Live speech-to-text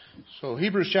So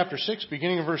Hebrews chapter 6,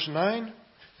 beginning of verse 9,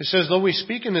 it says, "Though we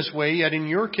speak in this way, yet in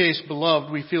your case, beloved,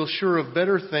 we feel sure of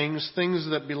better things, things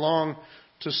that belong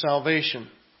to salvation.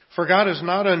 For God is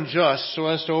not unjust so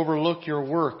as to overlook your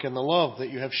work and the love that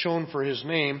you have shown for His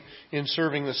name in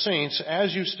serving the saints,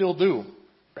 as you still do.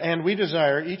 And we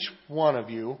desire each one of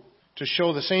you to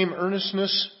show the same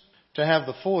earnestness, to have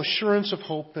the full assurance of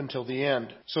hope until the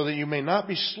end, so that you may not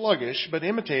be sluggish, but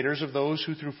imitators of those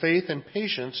who through faith and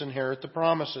patience inherit the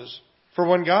promises. For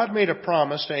when God made a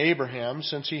promise to Abraham,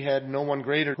 since he had no one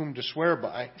greater whom to swear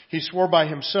by, He swore by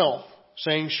Himself,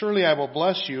 saying, 'Surely I will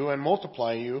bless you and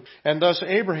multiply you.' And thus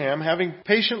Abraham, having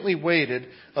patiently waited,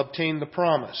 obtained the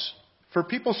promise. For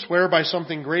people swear by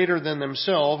something greater than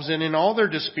themselves, and in all their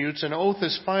disputes an oath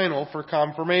is final for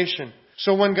confirmation.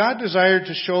 So when God desired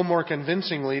to show more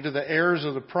convincingly to the heirs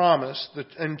of the promise the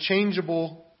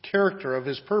unchangeable character of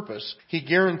His purpose, He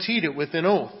guaranteed it with an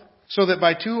oath, so that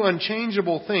by two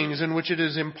unchangeable things in which it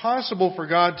is impossible for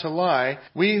God to lie,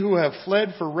 we who have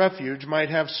fled for refuge might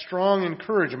have strong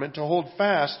encouragement to hold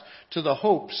fast to the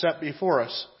hope set before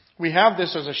us. We have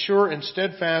this as a sure and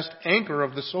steadfast anchor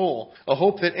of the soul, a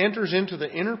hope that enters into the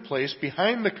inner place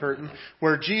behind the curtain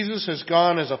where Jesus has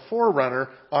gone as a forerunner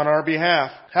on our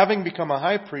behalf, having become a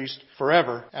high priest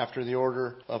forever after the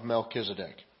order of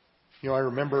Melchizedek." I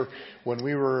remember when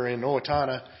we were in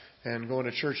Owatonna and going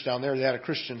to church down there, they had a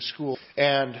Christian school,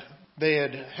 and they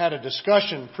had a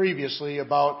discussion previously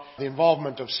about the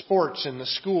involvement of sports in the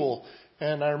school.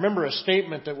 And I remember a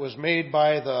statement that was made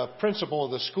by the principal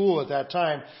of the school at that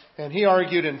time, and he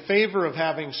argued in favor of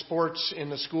having sports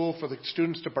in the school for the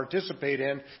students to participate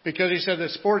in, because he said that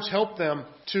sports help them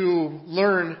to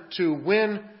learn to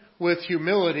win with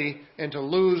humility and to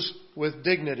lose with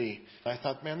dignity. I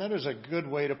thought, man, that is a good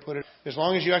way to put it. As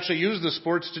long as you actually use the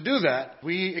sports to do that,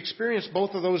 we experience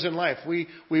both of those in life. We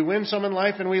win some in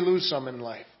life and we lose some in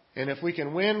life. And if we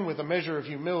can win with a measure of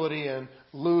humility and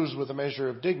lose with a measure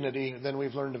of dignity, then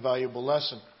we've learned a valuable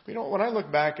lesson. When I look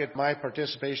back at my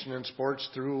participation in sports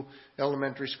through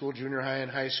elementary school, junior high, and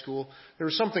high school, there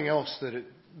was something else that it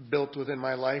built within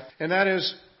my life. And that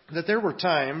is that there were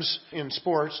times in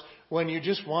sports when you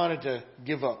just wanted to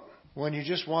give up, when you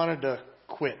just wanted to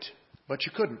quit. But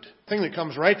you couldn't. The thing that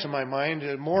comes right to my mind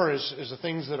more is the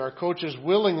things that our coaches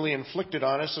willingly inflicted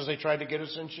on us as they tried to get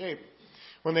us in shape.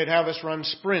 When they'd have us run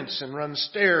sprints and run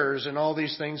stairs and all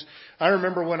these things. I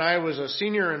remember when I was a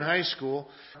senior in high school,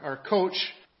 our coach,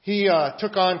 he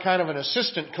took on kind of an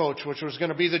assistant coach, which was going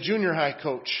to be the junior high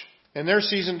coach. And their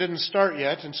season didn't start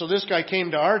yet. And so this guy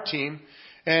came to our team,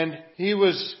 and he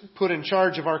was put in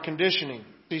charge of our conditioning.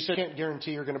 He said, "I can't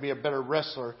guarantee you're going to be a better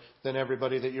wrestler than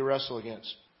everybody that you wrestle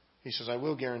against." He says, "I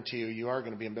will guarantee you are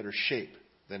going to be in better shape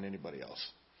than anybody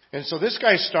else." And so this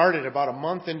guy started about a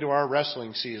month into our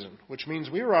wrestling season, which means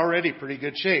we were already pretty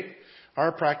good shape.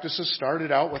 Our practices started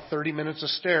out with 30 minutes of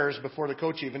stairs before the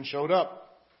coach even showed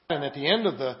up. And at the end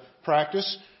of the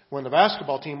practice, when the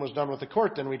basketball team was done with the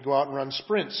court, then we'd go out and run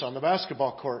sprints on the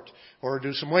basketball court or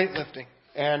do some weightlifting.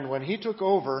 And when he took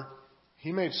over,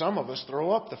 he made some of us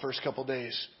throw up the first couple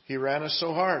days. He ran us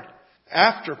so hard.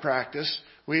 After practice,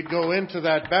 we'd go into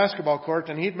that basketball court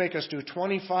and he'd make us do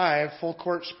 25 full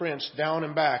court sprints down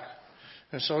and back.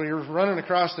 And so you're running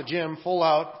across the gym full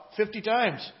out 50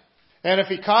 times. And if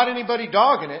he caught anybody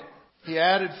dogging it, he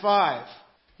added 5.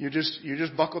 You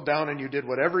just buckled down and you did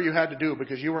whatever you had to do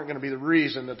because you weren't going to be the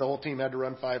reason that the whole team had to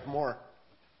run 5 more.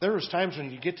 There was times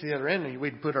when you'd get to the other end and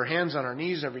we'd put our hands on our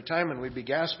knees every time and we'd be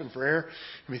gasping for air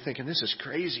and be thinking, this is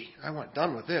crazy. I want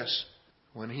done with this.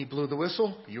 When he blew the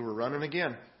whistle, you were running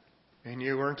again. And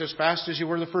you weren't as fast as you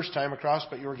were the first time across,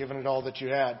 but you were giving it all that you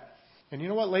had. And you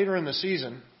know what? Later in the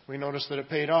season, we noticed that it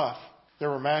paid off. There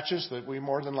were matches that we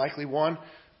more than likely won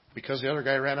because the other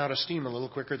guy ran out of steam a little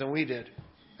quicker than we did.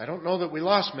 I don't know that we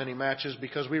lost many matches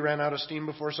because we ran out of steam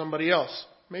before somebody else.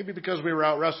 Maybe because we were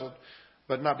out-wrestled,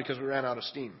 but not because we ran out of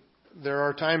steam. There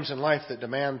are times in life that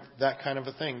demand that kind of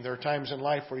a thing. There are times in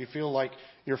life where you feel like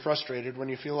you're frustrated, when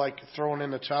you feel like throwing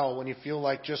in the towel, when you feel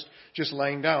like just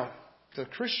laying down. The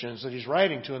Christians that he's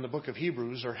writing to in the book of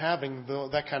Hebrews are having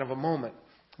that kind of a moment.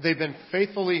 They've been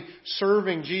faithfully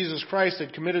serving Jesus Christ.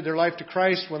 They'd committed their life to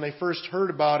Christ when they first heard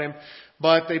about Him.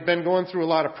 But they've been going through a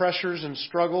lot of pressures and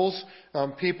struggles.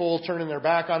 People turning their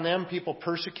back on them. People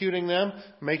persecuting them.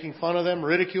 Making fun of them.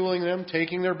 Ridiculing them.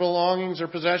 Taking their belongings, their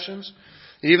possessions.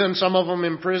 Even some of them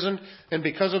imprisoned. And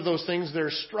because of those things,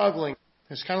 they're struggling.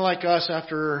 It's kind of like us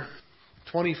after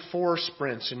 24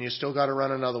 sprints and you still got to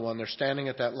run another one. They're standing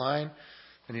at that line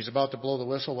and he's about to blow the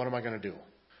whistle. What am I going to do?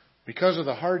 Because of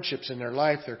the hardships in their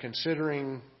life, they're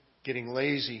considering getting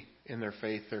lazy in their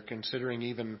faith. They're considering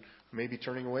even maybe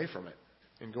turning away from it.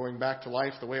 and going back to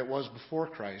life the way it was before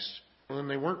Christ, when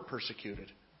they weren't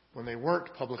persecuted, when they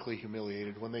weren't publicly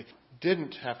humiliated, when they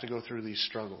didn't have to go through these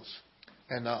struggles.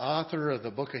 And the author of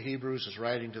the book of Hebrews is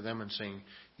writing to them and saying,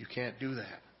 you can't do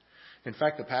that. In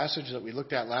fact, the passage that we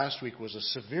looked at last week was a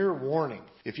severe warning.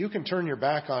 If you can turn your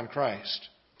back on Christ,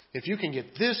 if you can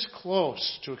get this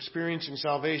close to experiencing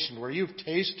salvation, where you've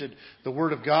tasted the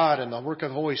Word of God and the work of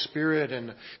the Holy Spirit and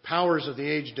the powers of the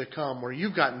age to come, where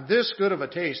you've gotten this good of a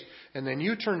taste, and then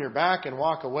you turn your back and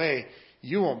walk away,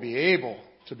 you won't be able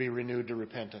to be renewed to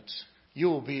repentance. You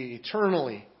will be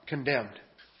eternally condemned.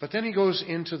 But then he goes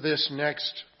into this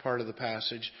next part of the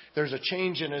passage. There's a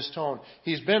change in his tone.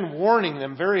 He's been warning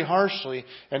them very harshly,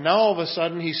 and now all of a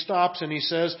sudden he stops and he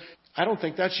says, I don't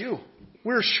think that's you.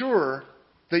 We're sure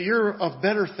that you're of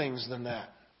better things than that.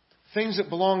 Things that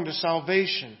belong to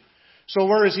salvation. So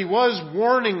whereas he was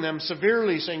warning them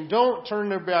severely, saying, don't turn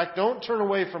their back, don't turn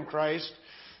away from Christ,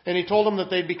 and he told them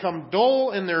that they'd become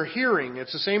dull in their hearing.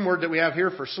 It's the same word that we have here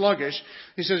for sluggish.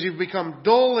 He says you've become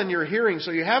dull in your hearing,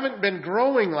 so you haven't been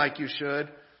growing like you should.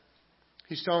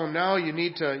 He's telling them now you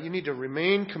need to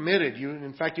remain committed.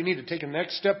 In fact, you need to take a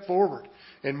next step forward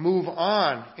and move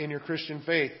on in your Christian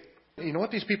faith. You know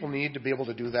what these people need to be able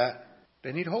to do that?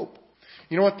 They need hope.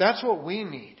 You know what? That's what we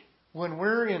need. When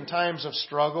we're in times of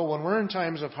struggle, when we're in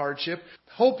times of hardship,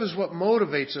 hope is what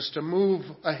motivates us to move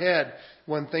ahead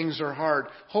when things are hard.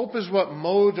 Hope is what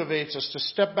motivates us to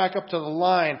step back up to the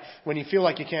line when you feel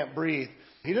like you can't breathe.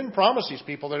 He didn't promise these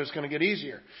people that it's going to get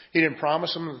easier. He didn't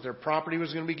promise them that their property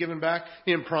was going to be given back.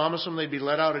 He didn't promise them they'd be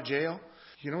let out of jail.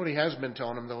 You know what he has been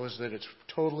telling them, though, is that it's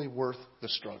totally worth the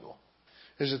struggle.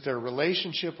 Is that their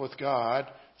relationship with God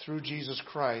through Jesus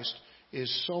Christ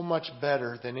is so much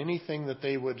better than anything that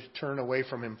they would turn away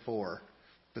from Him for,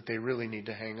 that they really need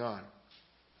to hang on.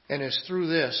 And it's through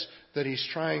this that He's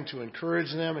trying to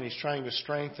encourage them and He's trying to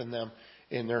strengthen them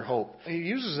in their hope. He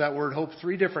uses that word hope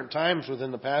 3 different times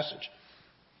within the passage.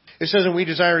 It says, and we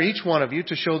desire each one of you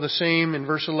to show the same, in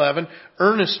verse 11,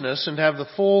 earnestness and have the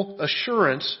full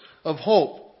assurance of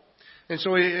hope. And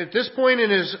so at this point in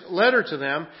his letter to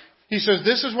them, he says,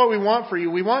 this is what we want for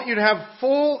you. We want you to have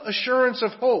full assurance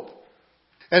of hope.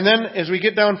 And then as we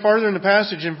get down farther in the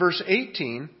passage in verse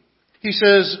 18, he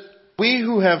says, we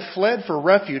who have fled for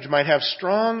refuge might have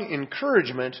strong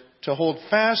encouragement to hold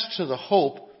fast to the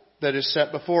hope that is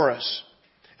set before us.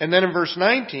 And then in verse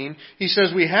 19, he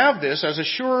says, we have this as a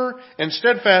sure and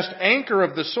steadfast anchor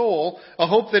of the soul, a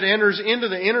hope that enters into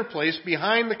the inner place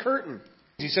behind the curtain.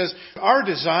 He says, our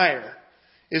desire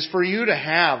is for you to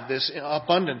have this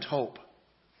abundant hope.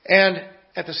 And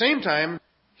at the same time,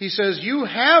 he says, you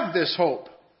have this hope.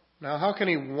 Now, how can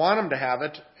he want them to have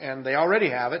it, and they already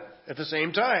have it, at the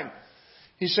same time?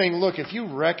 He's saying, look, if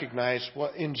you recognize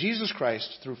what in Jesus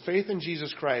Christ, through faith in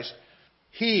Jesus Christ,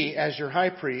 He, as your high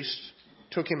priest,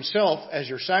 took Himself as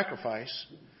your sacrifice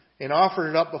and offered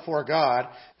it up before God.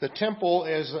 The temple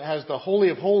has the Holy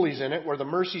of Holies in it, where the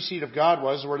mercy seat of God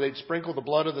was, where they'd sprinkle the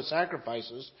blood of the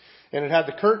sacrifices. And it had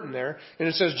the curtain there. And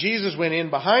it says Jesus went in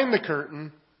behind the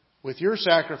curtain with your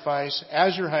sacrifice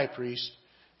as your high priest,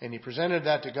 and He presented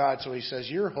that to God. So He says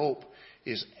your hope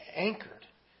is anchored.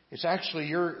 It's actually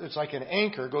it's like an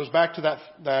anchor. It goes back to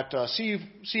that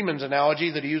seaman's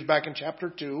analogy that he used back in chapter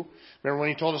 2. Remember when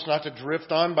he told us not to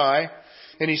drift on by?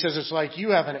 And he says it's like you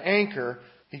have an anchor.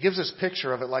 He gives this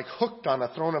picture of it like hooked on the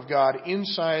throne of God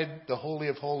inside the Holy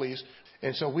of Holies.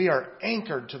 And so we are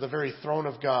anchored to the very throne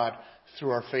of God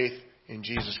through our faith in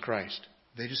Jesus Christ.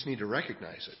 They just need to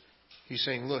recognize it. He's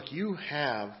saying, look, you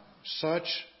have such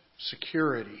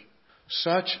security,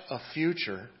 such a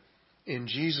future in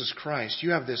Jesus Christ. You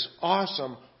have this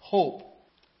awesome hope,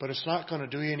 but it's not going to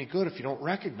do you any good if you don't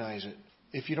recognize it,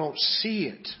 if you don't see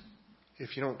it,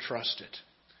 if you don't trust it.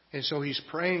 And so he's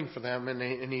praying for them,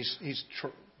 and he's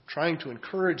trying to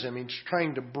encourage them. He's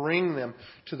trying to bring them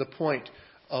to the point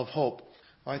of hope.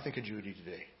 I think of Judy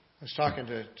today. I was talking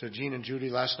to Jean and Judy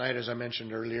last night, as I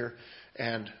mentioned earlier,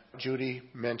 and Judy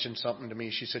mentioned something to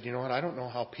me. She said, you know what, I don't know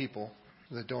how people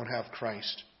that don't have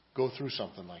Christ go through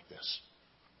something like this.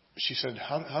 She said,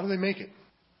 how do they make it?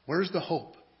 Where's the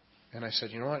hope? And I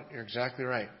said, you know what, you're exactly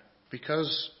right.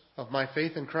 Because of my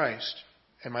faith in Christ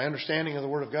and my understanding of the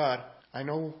Word of God, I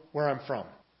know where I'm from.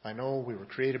 I know we were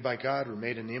created by God. We're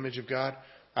made in the image of God.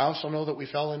 I also know that we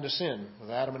fell into sin with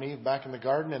Adam and Eve back in the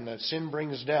garden, and that sin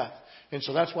brings death. And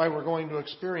so that's why we're going to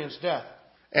experience death.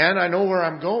 And I know where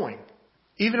I'm going.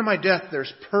 Even in my death,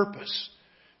 there's purpose.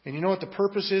 And you know what the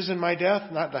purpose is in my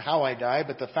death? Not the how I die,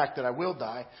 but the fact that I will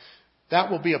die. That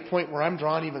will be a point where I'm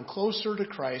drawn even closer to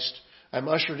Christ. I'm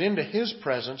ushered into His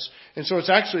presence. And so it's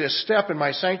actually a step in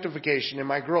my sanctification, in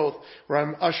my growth, where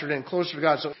I'm ushered in closer to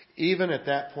God. So even at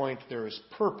that point, there is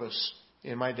purpose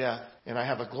in my death, and I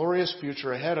have a glorious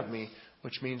future ahead of me,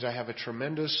 which means I have a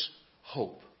tremendous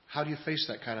hope. How do you face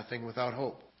that kind of thing without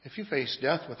hope? If you face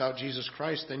death without Jesus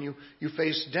Christ, then you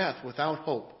face death without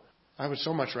hope. I would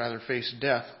so much rather face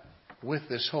death with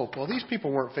this hope. Well, these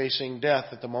people weren't facing death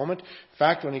at the moment. In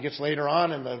fact, when he gets later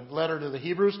on in the letter to the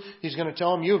Hebrews, he's going to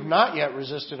tell them, you have not yet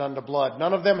resisted unto blood.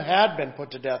 None of them had been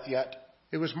put to death yet.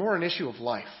 It was more an issue of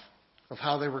life, of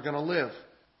how they were going to live.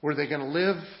 Were they going to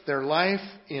live their life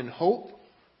in hope?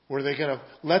 Were they going to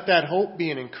let that hope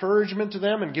be an encouragement to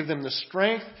them and give them the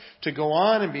strength to go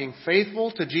on and being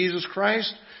faithful to Jesus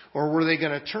Christ? Or were they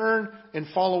going to turn and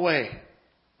fall away?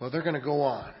 Well, they're going to go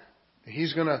on.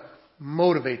 He's going to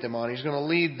motivate them on. He's going to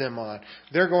lead them on.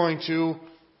 They're going to,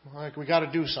 like we got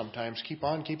to do sometimes, keep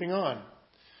on keeping on.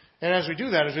 And as we do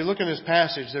that, as we look in this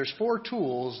passage, there's 4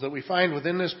 tools that we find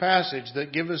within this passage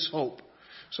that give us hope.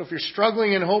 So if you're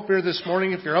struggling in hope here this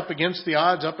morning, if you're up against the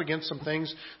odds, up against some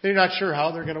things, that you're not sure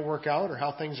how they're going to work out or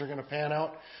how things are going to pan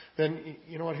out, then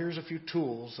you know what? Here's a few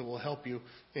tools that will help you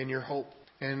in your hope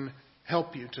and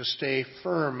help you to stay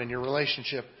firm in your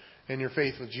relationship and your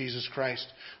faith with Jesus Christ.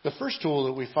 The first tool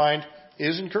that we find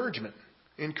is encouragement.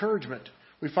 Encouragement.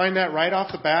 We find that right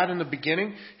off the bat in the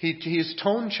beginning. His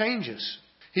tone changes.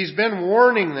 He's been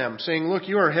warning them, saying, look,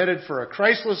 you are headed for a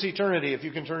Christless eternity if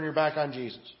you can turn your back on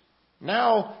Jesus.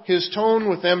 Now, his tone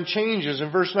with them changes.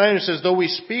 In verse 9 it says, though we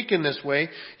speak in this way,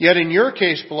 yet in your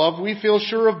case, beloved, we feel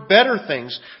sure of better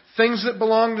things, things that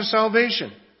belong to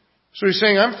salvation. So he's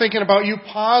saying, I'm thinking about you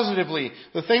positively.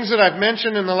 The things that I've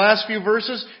mentioned in the last few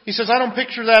verses, he says, I don't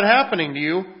picture that happening to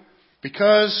you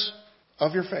because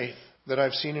of your faith that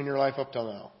I've seen in your life up till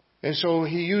now. And so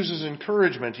he uses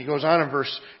encouragement. He goes on in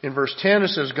verse 10, it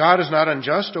says, God is not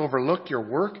unjust to overlook your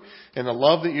work and the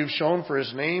love that you've shown for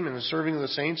his name and the serving of the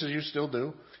saints as you still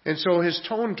do. And so his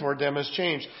tone toward them has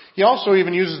changed. He also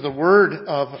even uses the word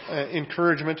of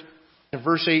encouragement. In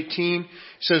verse 18, it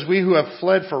says, we who have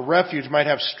fled for refuge might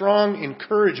have strong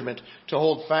encouragement to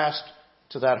hold fast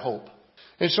to that hope.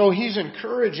 And so he's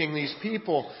encouraging these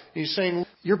people. He's saying,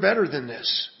 you're better than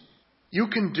this. You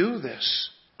can do this.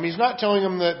 He's not telling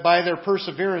them that by their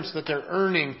perseverance that they're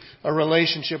earning a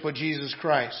relationship with Jesus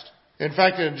Christ. In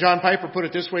fact, John Piper put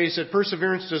it this way. He said,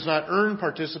 perseverance does not earn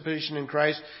participation in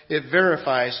Christ. It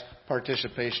verifies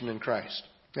participation in Christ.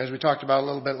 As we talked about a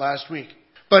little bit last week.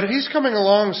 But he's coming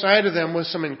alongside of them with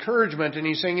some encouragement and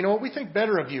he's saying, you know what, we think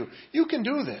better of you. You can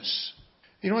do this.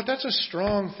 You know what, that's a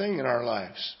strong thing in our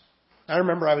lives. I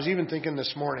remember I was even thinking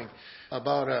this morning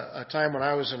about a time when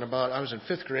I was in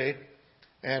 5th grade.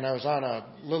 And I was on a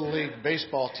little league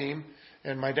baseball team,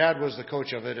 and my dad was the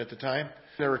coach of it at the time.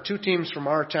 There were 2 teams from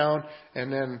our town,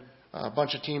 and then a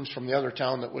bunch of teams from the other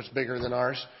town that was bigger than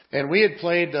ours. And we had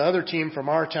played the other team from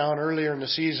our town earlier in the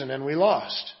season, and we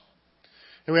lost.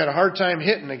 And we had a hard time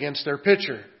hitting against their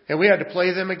pitcher, and we had to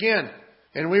play them again.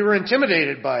 And we were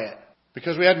intimidated by it,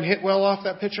 because we hadn't hit well off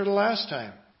that pitcher the last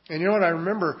time. And you know what, I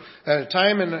remember at a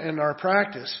time in our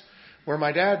practice where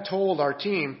my dad told our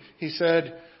team, he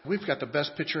said, we've got the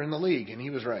best pitcher in the league, and he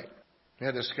was right. We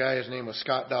had this guy, his name was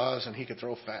Scott Dawes, and he could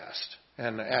throw fast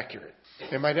and accurate.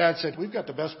 And my dad said, we've got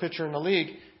the best pitcher in the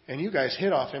league, and you guys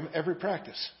hit off him every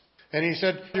practice. And he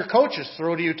said, your coaches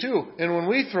throw to you too. And when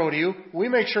we throw to you, we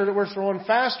make sure that we're throwing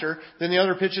faster than the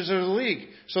other pitchers of the league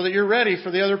so that you're ready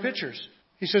for the other pitchers.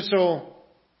 He said, so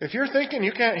if you're thinking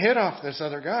you can't hit off this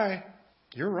other guy,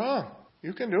 you're wrong.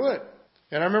 You can do it.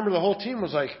 And I remember the whole team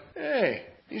was like, hey,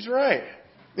 he's right.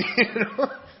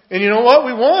 And you know what?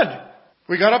 We won.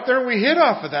 We got up there and we hit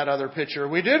off of that other pitcher.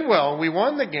 We did well. We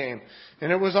won the game.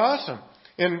 And it was awesome.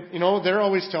 And, you know, they're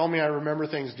always telling me I remember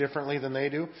things differently than they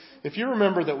do. If you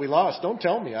remember that we lost, don't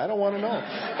tell me. I don't want to know.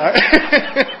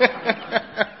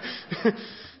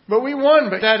 But we won.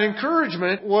 But that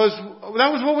encouragement was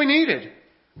what we needed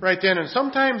right then. And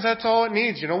sometimes that's all it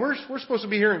needs. You know, we're supposed to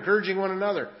be here encouraging one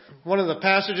another. One of the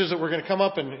passages that we're going to come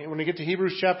up and when we get to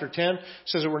Hebrews chapter 10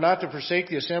 says that we're not to forsake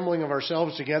the assembling of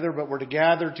ourselves together, but we're to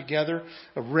gather together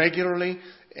regularly.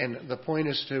 And the point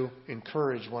is to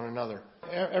encourage one another.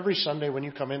 Every Sunday when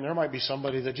you come in, there might be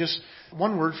somebody that just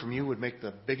one word from you would make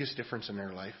the biggest difference in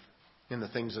their life, in the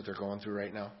things that they're going through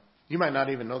right now. You might not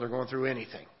even know they're going through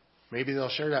anything. Maybe they'll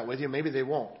share that with you. Maybe they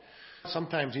won't.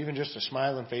 Sometimes even just a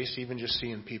smiling face, even just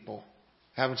seeing people,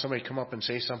 having somebody come up and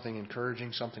say something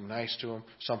encouraging, something nice to them,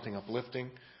 something uplifting.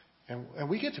 And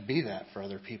we get to be that for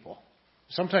other people.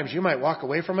 Sometimes you might walk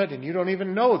away from it and you don't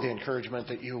even know the encouragement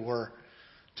that you were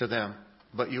to them,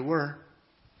 but you were.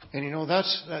 And you know,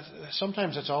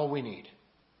 sometimes that's all we need.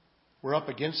 We're up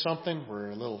against something. We're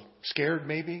a little scared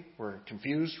maybe. We're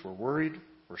confused. We're worried.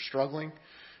 We're struggling.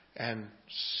 And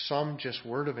some just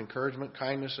word of encouragement,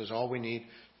 kindness is all we need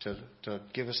to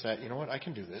give us that, you know what, I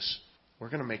can do this. We're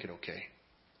going to make it okay.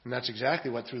 And that's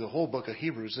exactly what through the whole book of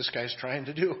Hebrews this guy's trying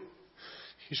to do.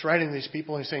 He's writing these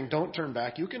people and he's saying, don't turn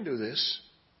back. You can do this.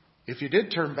 If you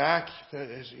did turn back,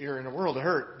 you're in a world of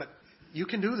hurt. But you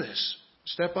can do this.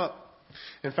 Step up.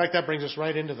 In fact, that brings us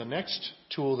right into the next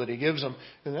tool that he gives them.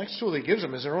 The next tool he gives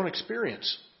them is their own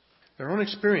experience. Their own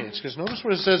experience. Because notice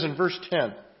what it says in verse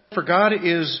 10. For God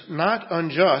is not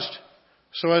unjust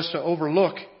so as to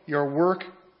overlook your work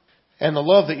and the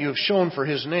love that you have shown for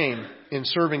His name in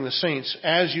serving the saints,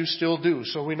 as you still do.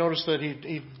 So we notice that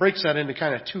he breaks that into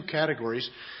kind of two categories.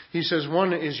 He says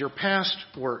one is your past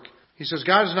work. He says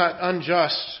God is not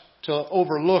unjust to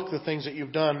overlook the things that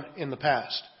you've done in the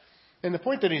past. And the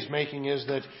point that he's making is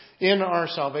that in our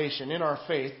salvation, in our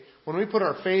faith, when we put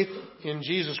our faith in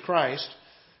Jesus Christ,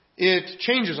 it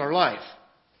changes our life.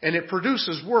 And it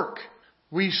produces work.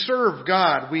 We serve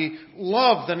God. We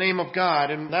love the name of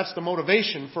God. And that's the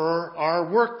motivation for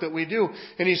our work that we do.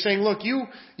 And he's saying, look, you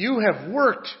have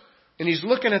worked. And he's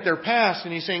looking at their past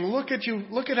and he's saying, look at you,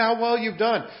 look at how well you've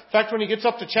done. In fact, when he gets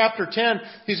up to chapter 10,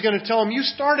 he's going to tell them, you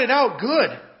started out good.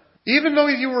 Even though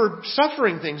you were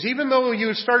suffering things, even though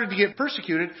you started to get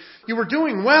persecuted, you were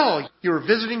doing well. You were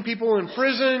visiting people in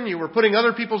prison. You were putting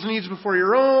other people's needs before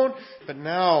your own. But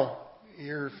now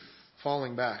you're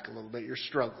falling back a little bit. You're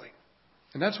struggling.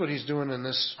 And that's what he's doing in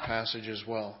this passage as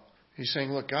well. He's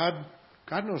saying, look, God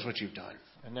knows what you've done.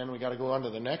 And then we got to go on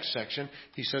to the next section.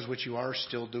 He says what you are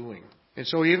still doing. And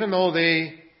so even though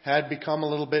they had become a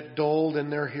little bit dulled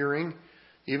in their hearing,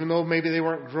 even though maybe they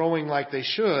weren't growing like they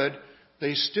should,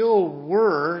 they still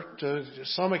were, to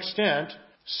some extent,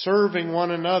 serving one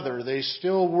another. They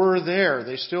still were there.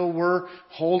 They still were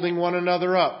holding one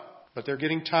another up. But they're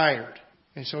getting tired.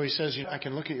 And so he says, I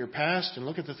can look at your past and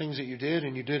look at the things that you did,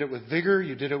 and you did it with vigor,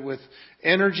 you did it with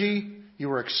energy, you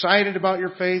were excited about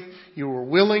your faith, you were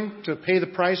willing to pay the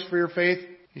price for your faith.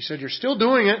 He said, you're still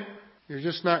doing it, you're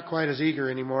just not quite as eager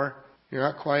anymore. You're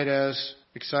not quite as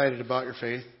excited about your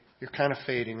faith. You're kind of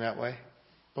fading that way.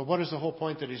 But what is the whole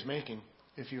point that he's making?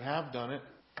 If you have done it,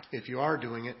 if you are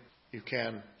doing it, you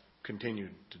can continue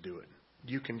to do it.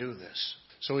 You can do this.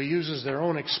 So he uses their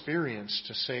own experience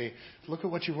to say, look at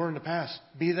what you were in the past.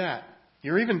 Be that.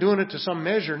 You're even doing it to some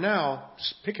measure now.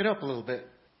 Just pick it up a little bit.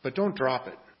 But don't drop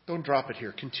it. Don't drop it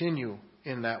here. Continue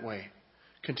in that way.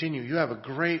 Continue. You have a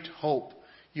great hope.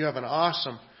 You have an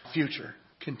awesome future.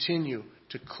 Continue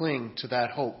to cling to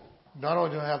that hope. Not only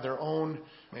do they have their own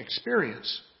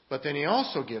experience, but then he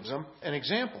also gives them an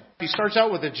example. He starts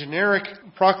out with a generic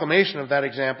proclamation of that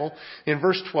example in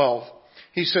verse 12.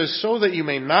 He says, so that you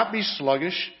may not be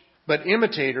sluggish, but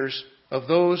imitators of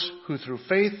those who through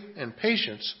faith and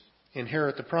patience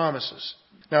inherit the promises.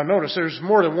 Now notice there's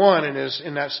more than one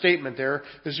in that statement there.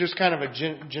 It's just kind of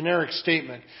a generic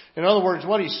statement. In other words,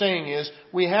 what he's saying is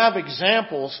we have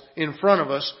examples in front of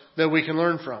us that we can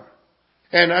learn from.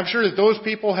 And I'm sure that those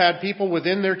people had people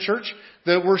within their church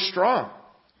that were strong,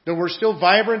 that were still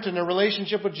vibrant in their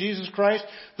relationship with Jesus Christ,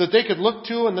 that they could look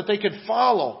to and that they could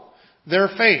follow their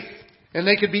faith. And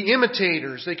they could be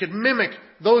imitators. They could mimic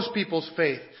those people's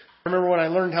faith. I remember when I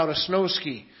learned how to snow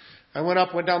ski. I went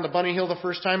down the Bunny Hill the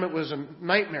first time. It was a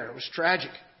nightmare. It was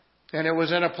tragic. And it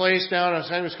was in a place down,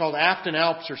 it was called Afton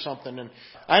Alps or something. And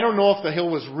I don't know if the hill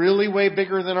was really way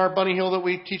bigger than our Bunny Hill that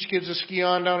we teach kids to ski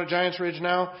on down at Giants Ridge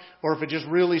now, or if it just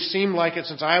really seemed like it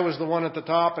since I was the one at the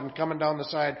top and coming down the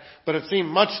side. But it seemed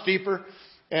much steeper,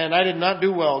 and I did not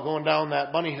do well going down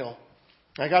that Bunny Hill.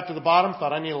 I got to the bottom,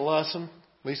 thought I need a lesson.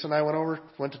 Lisa and I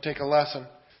went to take a lesson.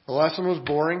 The lesson was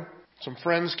boring. Some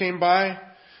friends came by,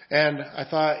 and I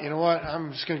thought, you know what,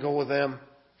 I'm just going to go with them.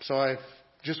 So I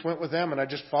just went with them, and I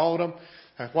just followed them.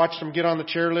 I watched them get on the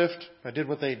chairlift. I did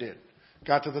what they did.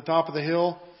 Got to the top of the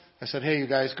hill. I said, hey, you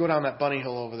guys, go down that bunny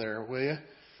hill over there, will you?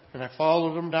 And I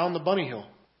followed them down the bunny hill.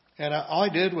 And all I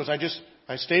did was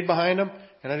I stayed behind them,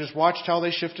 and I just watched how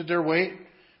they shifted their weight,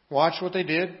 watched what they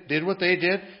did what they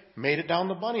did, made it down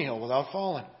the bunny hill without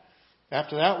falling.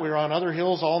 After that, we were on other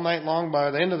hills all night long.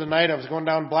 By the end of the night, I was going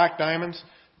down Black Diamonds.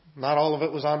 Not all of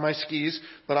it was on my skis,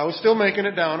 but I was still making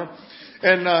it down them.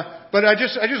 And but I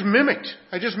just mimicked.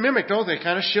 Oh, they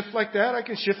kind of shift like that. I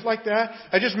can shift like that.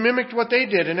 I just mimicked what they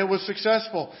did, and it was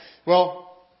successful.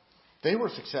 Well, they were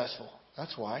successful.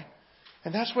 That's why.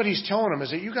 And that's what he's telling them,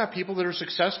 is that you got people that are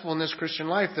successful in this Christian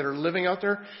life, that are living out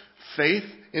their faith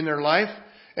in their life,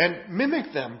 and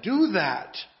mimic them. Do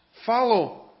that.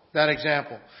 Follow that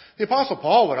example. The Apostle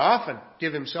Paul would often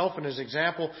give himself in his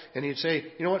example, and he'd say,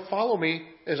 you know what, follow me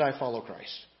as I follow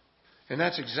Christ. And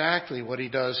that's exactly what he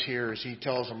does here, is he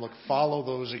tells them, look, follow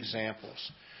those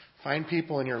examples. Find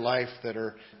people in your life that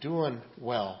are doing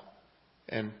well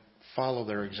and follow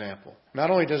their example.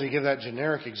 Not only does he give that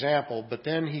generic example, but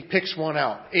then he picks one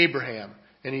out, Abraham.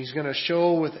 And he's going to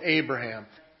show with Abraham.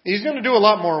 He's going to do a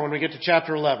lot more when we get to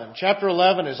chapter 11. Chapter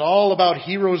 11 is all about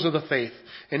heroes of the faith.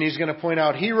 And he's going to point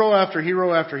out hero after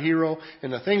hero after hero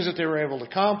and the things that they were able to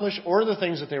accomplish or the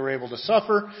things that they were able to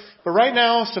suffer. But right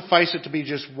now, suffice it to be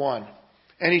just one.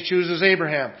 And he chooses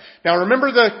Abraham. Now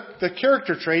remember the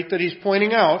character trait that he's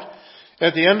pointing out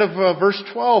at the end of verse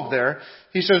 12 there.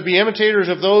 He says, be imitators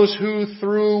of those who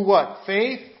through what?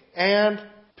 Faith and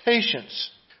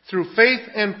patience. Through faith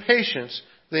and patience,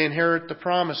 they inherit the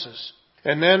promises.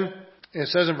 And then it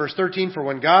says in verse 13, for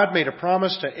when God made a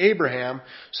promise to Abraham,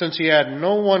 since he had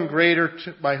no one greater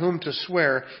by whom to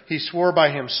swear, he swore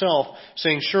by himself,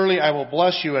 saying, surely I will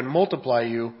bless you and multiply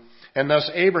you. And thus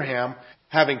Abraham,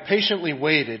 having patiently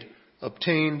waited,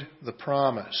 obtained the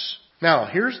promise. Now,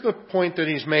 here's the point that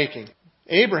he's making.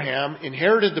 Abraham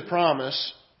inherited the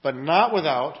promise, but not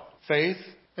without faith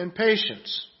and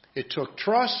patience. It took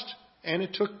trust and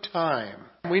it took time.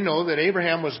 We know that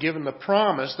Abraham was given the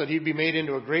promise that he'd be made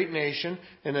into a great nation,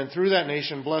 and then through that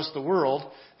nation bless the world.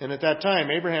 And at that time,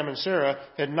 Abraham and Sarah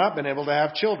had not been able to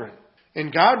have children.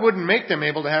 And God wouldn't make them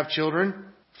able to have children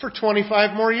for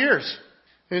 25 more years.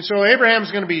 And so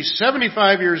Abraham's going to be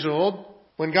 75 years old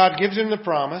when God gives him the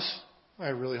promise. I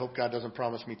really hope God doesn't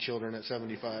promise me children at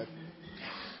 75.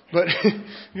 But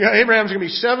Abraham's going to be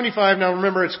 75. Now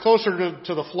remember, it's closer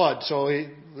to the flood, so they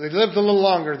lived a little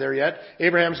longer there yet.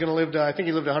 Abraham's going to live to, I think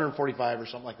he lived 145 or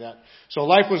something like that. So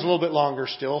life was a little bit longer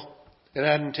still. It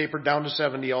hadn't tapered down to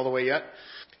 70 all the way yet.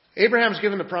 Abraham's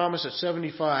given the promise at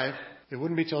 75. It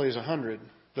wouldn't be till he's 100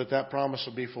 that promise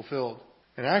will be fulfilled.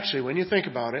 And actually, when you think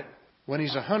about it, when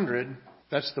he's 100,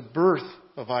 that's the birth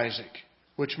of Isaac.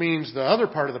 Which means the other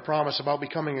part of the promise about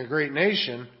becoming a great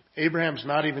nation, Abraham's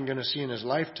not even going to see in his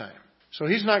lifetime. So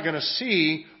he's not going to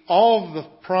see all of the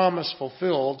promise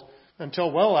fulfilled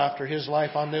until well after his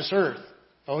life on this earth.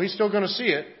 Oh, he's still going to see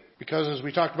it because, as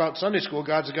we talked about in Sunday school,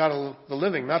 God's the God of the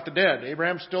living, not the dead.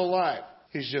 Abraham's still alive.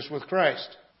 He's just with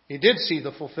Christ. He did see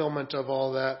the fulfillment of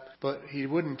all that, but he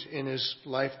wouldn't in his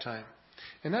lifetime.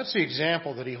 And that's the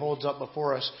example that he holds up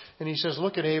before us. And he says,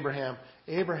 look at Abraham.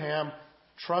 Abraham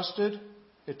trusted.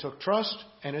 It took trust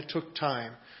and it took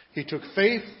time. He took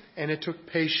faith and it took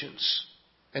patience.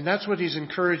 And that's what he's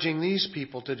encouraging these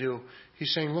people to do.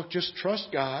 He's saying, look, just trust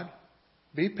God.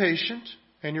 Be patient,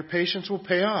 and your patience will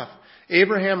pay off.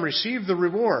 Abraham received the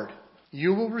reward.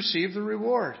 You will receive the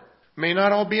reward. May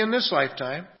not all be in this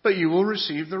lifetime, but you will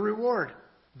receive the reward.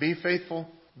 Be faithful,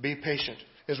 be patient.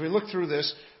 As we look through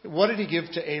this, what did he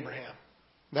give to Abraham?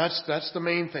 That's the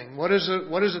main thing. What is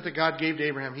it that God gave to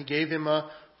Abraham? He gave him a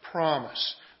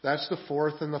promise. That's the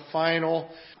fourth and the final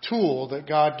tool that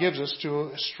God gives us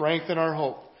to strengthen our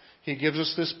hope. He gives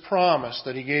us this promise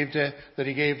that He gave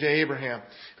to Abraham.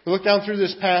 If we look down through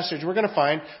this passage, we're going to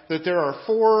find that there are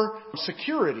 4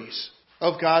 securities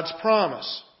of God's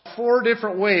promise. 4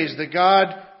 different ways that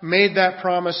God made that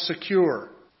promise secure.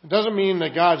 It doesn't mean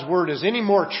that God's word is any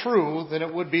more true than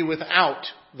it would be without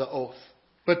the oath.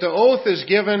 But the oath is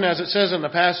given, as it says in the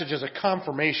passage, as a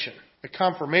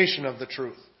confirmation of the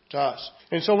truth to us.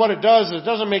 And so what it does is it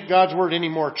doesn't make God's word any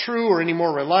more true or any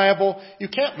more reliable. You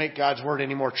can't make God's word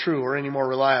any more true or any more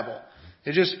reliable.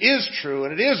 It just is true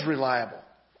and it is reliable.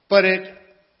 But it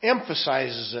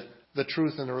emphasizes it, the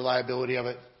truth and the reliability of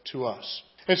it to us.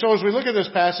 And so as we look at this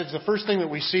passage, the first thing that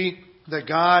we see that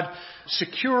God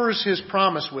secures His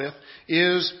promise with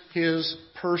is His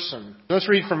person. Let's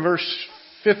read from verse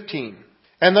 15.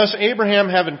 And thus Abraham,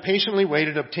 having patiently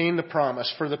waited, obtained the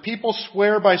promise. For the people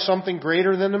swear by something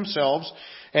greater than themselves,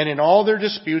 and in all their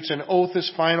disputes an oath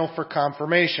is final for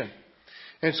confirmation.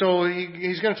 And so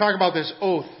he's going to talk about this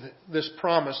oath, this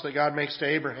promise that God makes to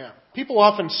Abraham. People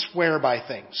often swear by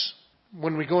things.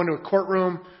 When we go into a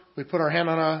courtroom, we put our hand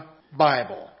on a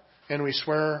Bible, and we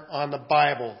swear on the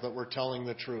Bible that we're telling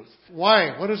the truth.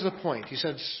 Why? What is the point? He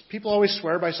says people always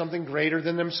swear by something greater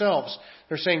than themselves.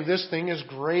 They're saying this thing is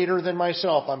greater than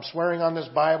myself. I'm swearing on this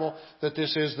Bible that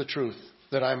this is the truth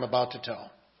that I'm about to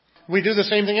tell. We do the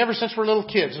same thing ever since we're little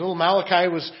kids. Little Malachi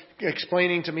was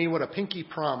explaining to me what a pinky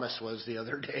promise was the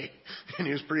other day. And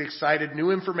he was pretty excited.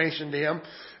 New information to him.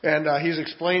 And he's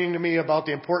explaining to me about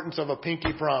the importance of a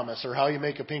pinky promise or how you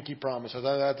make a pinky promise. I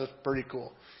thought that's pretty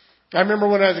cool. I remember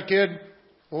when I was a kid,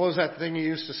 what was that thing you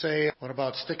used to say? What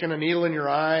about sticking a needle in your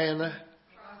eye? And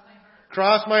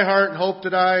cross my heart and hope to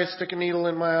die, stick a needle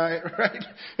in my eye, right?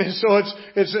 And so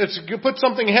it's put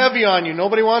something heavy on you.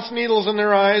 Nobody wants needles in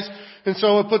their eyes, and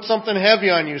so it puts something heavy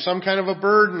on you, some kind of a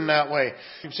burden that way.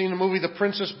 You've seen the movie The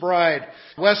Princess Bride.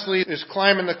 Wesley is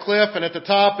climbing the cliff, and at the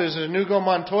top is Inigo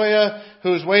Montoya,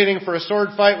 who's waiting for a sword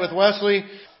fight with Wesley.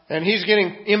 And he's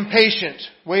getting impatient,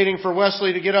 waiting for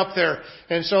Wesley to get up there.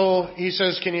 And so he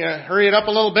says, can you hurry it up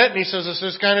a little bit? And he says, this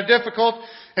is kind of difficult.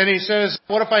 And he says,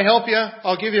 what if I help you?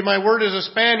 I'll give you my word as a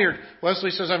Spaniard. Wesley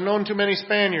says, I've known too many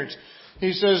Spaniards.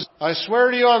 He says, I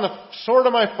swear to you on the sword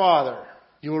of my father,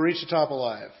 you will reach the top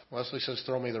alive. Wesley says,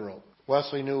 throw me the rope.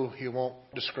 Wesley knew he won't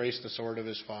disgrace the sword of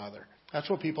his father. That's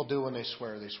what people do when they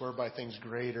swear. They swear by things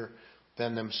greater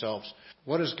than themselves.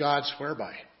 What does God swear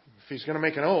by? If He's going to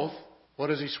make an oath, what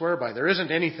does He swear by? There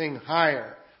isn't anything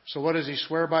higher. So what does He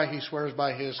swear by? He swears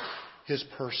by His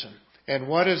person. And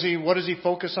what does He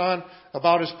focus on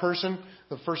about His person?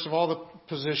 First of all, the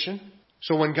position.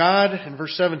 So when God, in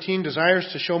verse 17, desires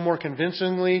to show more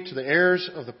convincingly to the heirs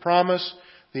of the promise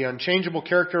the unchangeable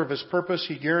character of His purpose,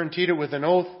 He guaranteed it with an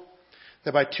oath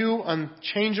that by two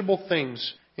unchangeable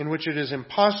things in which it is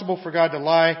impossible for God to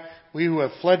lie, we who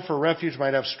have fled for refuge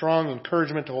might have strong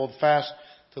encouragement to hold fast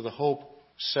to the hope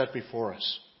set before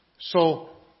us. So,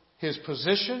 His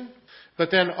position,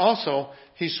 but then also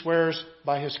He swears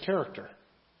by His character.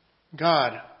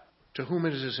 God, to whom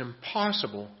it is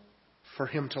impossible for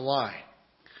Him to lie.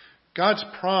 God's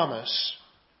promise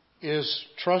is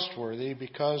trustworthy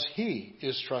because He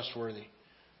is trustworthy.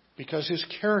 Because His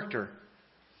character,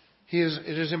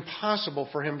 it is impossible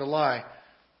for Him to lie.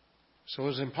 So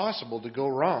it is impossible to go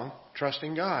wrong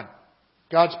trusting God.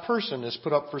 God's person is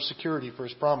put up for security for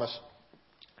His promise.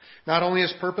 Not only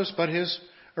His purpose, but His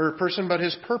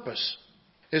purpose.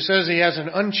 It says He has an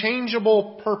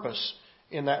unchangeable purpose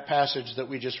in that passage that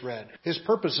we just read. His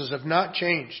purposes have not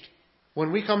changed.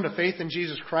 When we come to faith in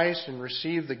Jesus Christ and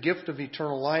receive the gift of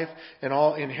eternal life and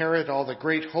inherit all the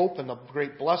great hope and the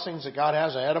great blessings that God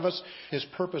has ahead of us, His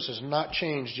purpose has not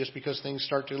changed just because things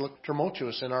start to look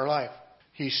tumultuous in our life.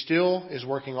 He still is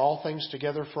working all things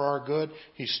together for our good.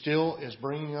 He still is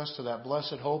bringing us to that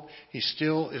blessed hope. He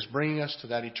still is bringing us to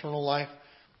that eternal life.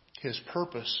 His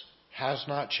purpose has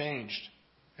not changed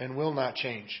and will not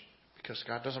change because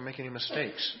God doesn't make any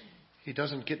mistakes. He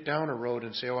doesn't get down a road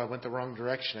and say, I went the wrong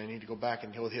direction. I need to go back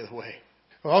and go the other way.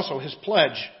 Also, His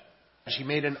pledge. He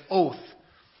made an oath.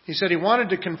 He said He wanted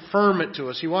to confirm it to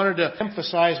us. He wanted to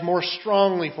emphasize more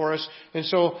strongly for us. And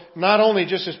so, not only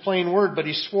just His plain word, but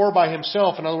He swore by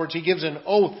Himself. In other words, He gives an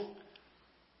oath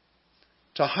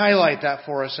to highlight that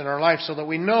for us in our life so that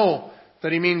we know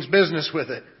that He means business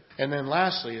with it. And then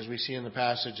lastly, as we see in the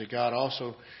passage, that God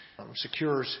also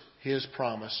secures His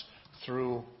promise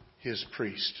through His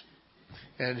priest.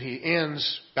 And He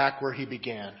ends back where He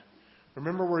began.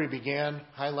 Remember where He began?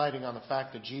 Highlighting on the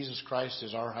fact that Jesus Christ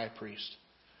is our high priest.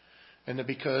 And that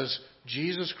because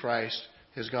Jesus Christ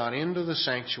has gone into the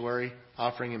sanctuary,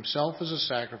 offering Himself as a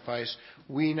sacrifice,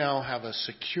 we now have a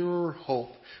secure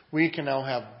hope. We can now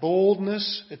have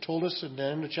boldness, it told us at the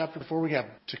end of chapter 4, we have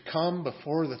to come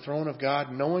before the throne of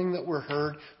God, knowing that we're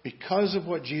heard because of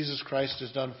what Jesus Christ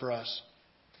has done for us.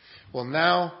 Well,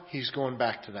 now He's going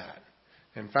back to that.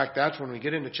 In fact, that's when we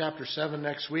get into chapter 7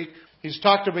 next week. He's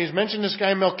mentioned this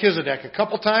guy Melchizedek a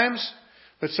couple times.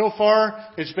 But so far,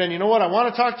 it's been, I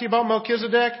want to talk to you about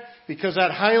Melchizedek because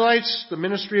that highlights the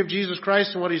ministry of Jesus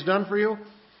Christ and what He's done for you.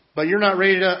 But you're not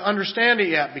ready to understand it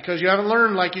yet because you haven't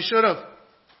learned like you should have.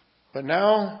 But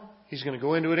now, He's going to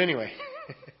go into it anyway.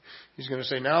 He's going to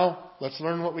say, now, let's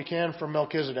learn what we can from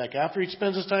Melchizedek. After He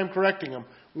spends His time correcting them,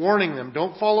 warning them,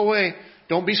 don't fall away.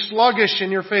 Don't be sluggish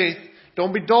in your faith.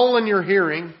 Don't be dull in your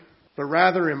hearing. But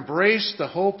rather embrace the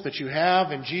hope that you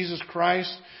have in Jesus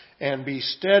Christ. And be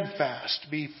steadfast,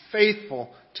 be faithful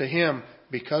to Him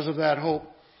because of that hope.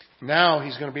 Now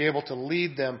He's going to be able to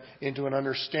lead them into an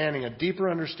understanding, a deeper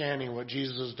understanding of what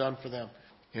Jesus has done for them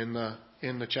in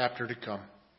the chapter to come.